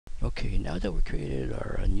Okay, now that we created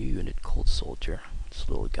our new unit called Soldier, this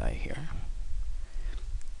little guy here,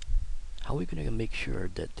 how are we going to make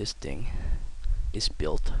sure that this thing is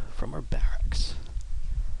built from our barracks?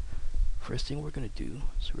 First thing we're going to do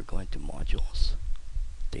is we're going to Modules,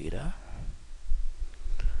 Data,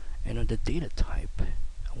 and on the Data type,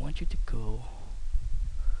 I want you to go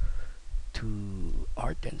to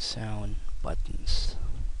Art and Sound buttons,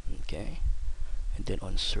 okay? And then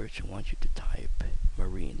on Search, I want you to type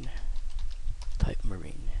Marine. Type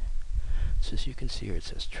Marine. So as you can see here, it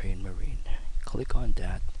says Train Marine. Click on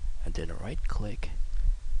that, and then right click,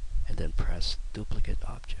 and then press Duplicate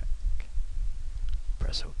Object.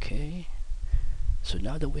 Press OK. So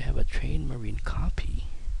now that we have a Train Marine copy,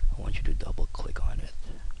 I want you to double click on it.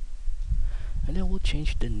 And then we'll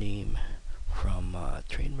change the name from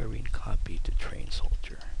Train Marine copy to Train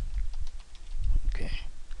Soldier. Okay.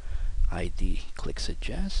 ID, click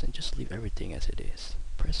Suggest, and just leave everything as it is.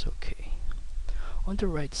 Press OK. On the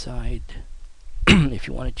right side, if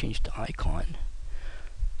you want to change the icon,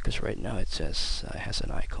 because right now it says has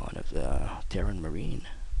an icon of the Terran Marine,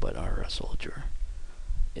 but our soldier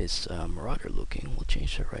is Marauder looking. We'll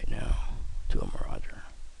change that right now to a Marauder.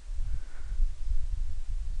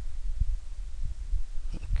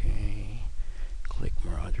 Okay, click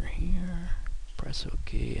Marauder here, press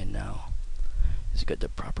OK, and now it's got the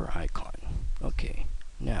proper icon. Okay,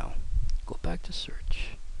 now go back to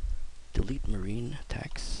search, delete Marine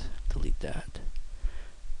text, delete that.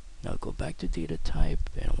 Now go back to data type,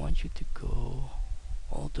 and I want you to go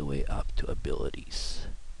all the way up to abilities.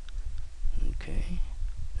 Okay,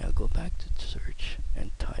 now go back to search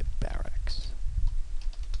and type barracks.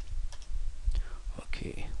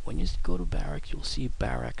 Okay, when you go to barracks, you'll see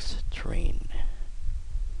barracks train.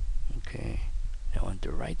 Okay, now on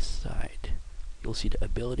the right side, you'll see the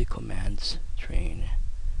ability commands train.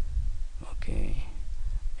 Okay,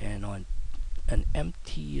 and on an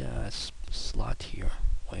empty slot here,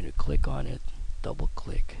 when you click on it, double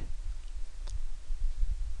click,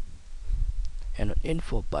 and an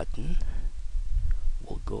info button,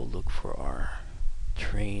 we'll go look for our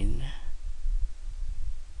Train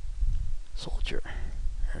Soldier.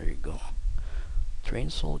 There you go, Train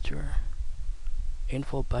Soldier.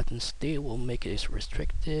 Info button stay will make it a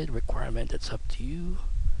restricted requirement. That's up to you.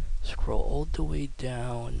 Scroll all the way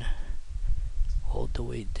down,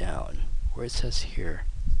 where it says here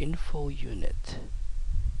info unit.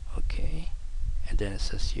 Okay, and then it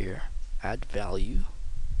says here add value.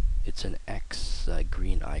 It's an X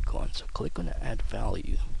green icon, so click on the add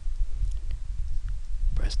value,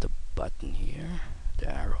 press the button here, the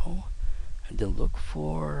arrow, and then look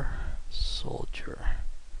for soldier.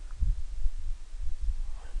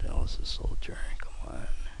 What else is soldier? Come on,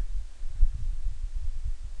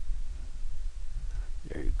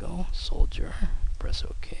 there you go, soldier. Press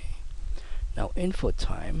OK. Now info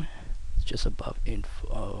time, just above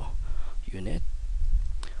info unit,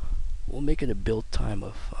 we'll make it a build time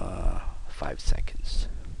of 5 seconds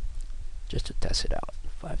just to test it out.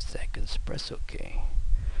 5 seconds, press OK.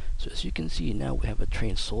 So as you can see, now we have a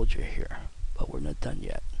trained soldier here, but we're not done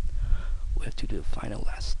yet. We have to do the final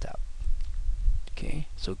last step. Okay,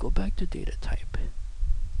 so go back to data type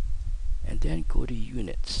and then go to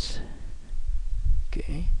units.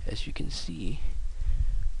 Okay, as you can see,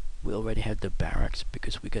 we already have the barracks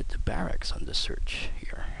because we got the barracks on the search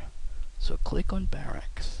here. So click on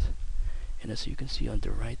barracks, and as you can see on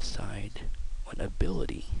the right side, on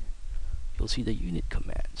ability, you'll see the unit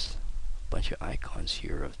commands. A bunch of icons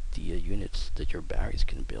here of the units that your barracks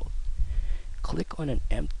can build. Click on an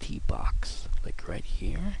empty box, like right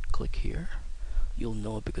here. Click here. You'll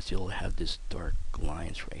know because you'll have these dark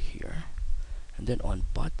lines right here. And then on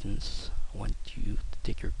buttons, I want you to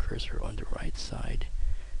take your cursor on the right side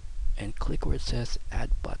and click where it says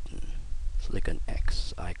add button. It's like an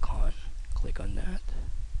X icon. Click on that.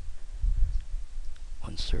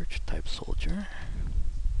 On search, type soldier.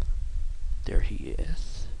 There he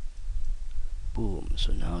is. Boom.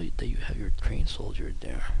 So now that you have your trained soldier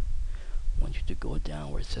there, I want you to go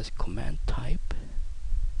down where it says command type.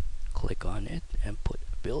 Click on it and put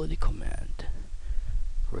ability command.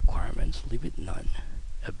 Requirements, leave it none.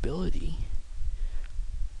 Ability,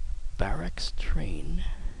 barracks train,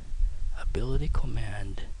 ability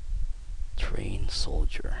command, train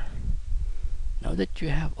soldier. Now that you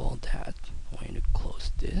have all that, I'm going to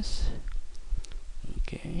close this.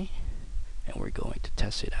 Okay, and we're going to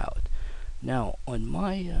test it out. Now on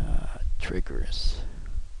my triggers,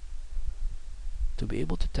 to be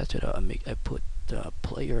able to test it out, I put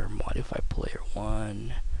player, modify player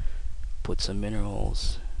 1, put some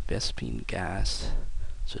minerals, Vespine gas,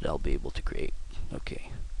 so that'll be able to create.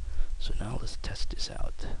 Okay, So now let's test this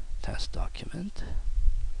out. Test document.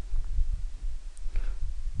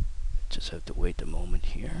 Just have to wait a moment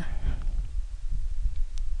here.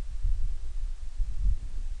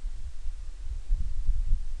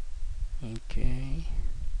 Okay.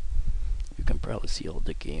 You can probably see all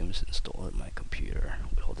the games installed on my computer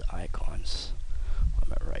with all the icons on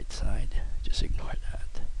my right side. Just ignore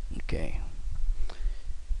that. Okay.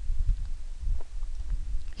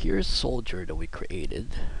 Here's Soldier that we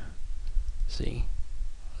created. See?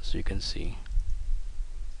 So you can see.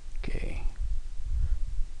 Okay.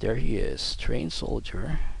 There he is, Trained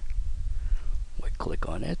Soldier. We click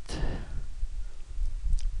on it.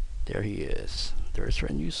 There he is. There's our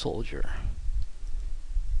new soldier.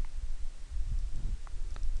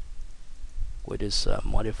 With his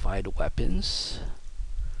modified weapons,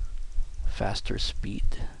 faster speed.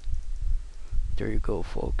 There you go,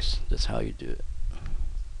 folks. That's how you do it.